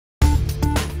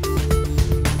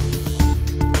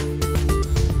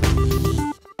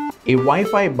A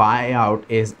Wi-Fi buyout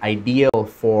is ideal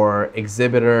for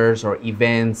exhibitors or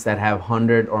events that have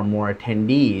 100 or more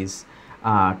attendees.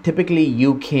 Typically,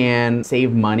 you can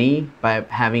save money by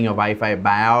having a Wi-Fi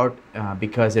buyout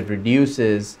because it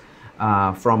reduces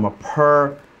from a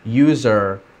per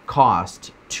user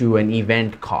cost to an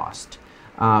event cost.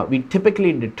 We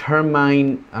typically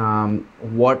determine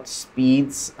what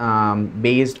speeds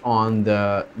based on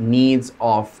the needs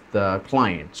of the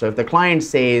client. So if the client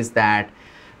says that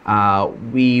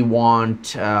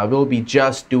we'll be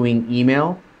just doing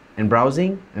email and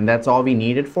browsing, and that's all we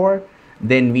need it for,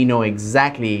 then we know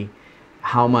exactly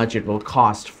how much it will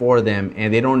cost for them,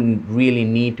 and they don't really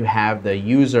need to have the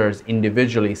users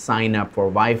individually sign up for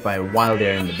Wi-Fi while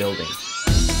they're in the building.